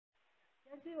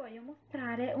Oggi vi voglio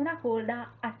mostrare una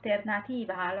coda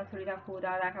alternativa alla solita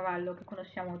coda da cavallo che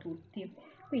conosciamo tutti.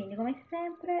 Quindi, come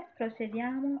sempre,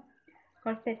 procediamo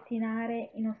col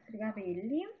pettinare i nostri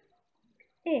capelli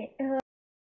e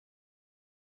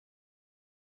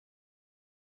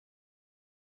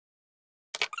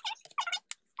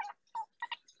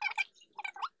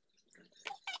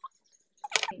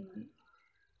quindi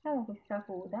facciamo questa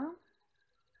coda,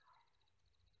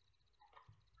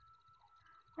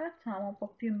 la facciamo un po'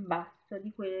 più in basso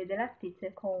di quelle dell'altezza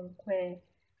che comunque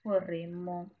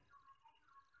vorremmo.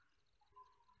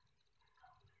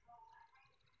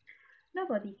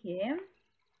 Dopodiché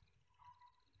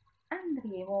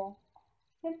andremo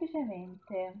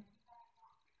semplicemente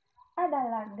ad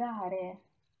allargare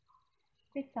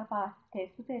questa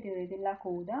parte superiore della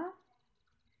coda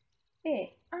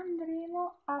e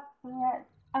andremo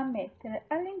a mettere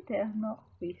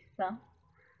all'interno questa,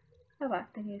 la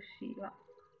parte che usciva.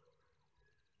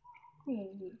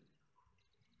 Quindi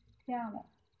apriamo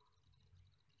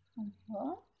un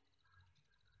po'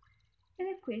 ed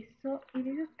è questo il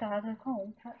risultato che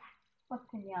comunque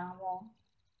otteniamo.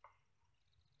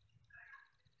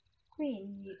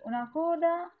 Quindi una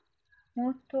coda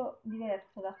molto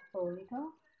diversa dal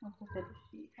solito, non so se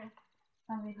riuscite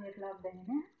a vederla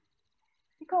bene,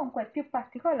 e comunque è più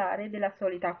particolare della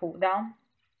solita coda.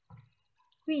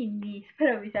 Quindi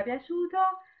spero vi sia piaciuto.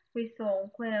 Questo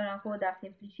comunque è una coda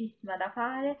semplicissima da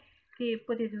fare che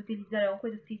potete utilizzare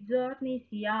comunque tutti i giorni,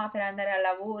 sia per andare al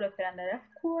lavoro che per andare a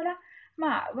scuola,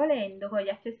 ma volendo con gli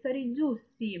accessori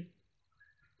giusti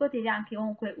potete anche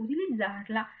comunque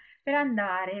utilizzarla per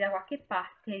andare da qualche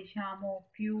parte, diciamo,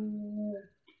 più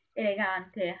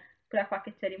elegante, per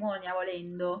qualche cerimonia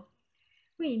volendo.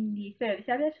 Quindi spero vi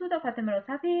sia piaciuto, fatemelo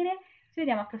sapere, ci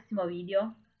vediamo al prossimo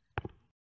video.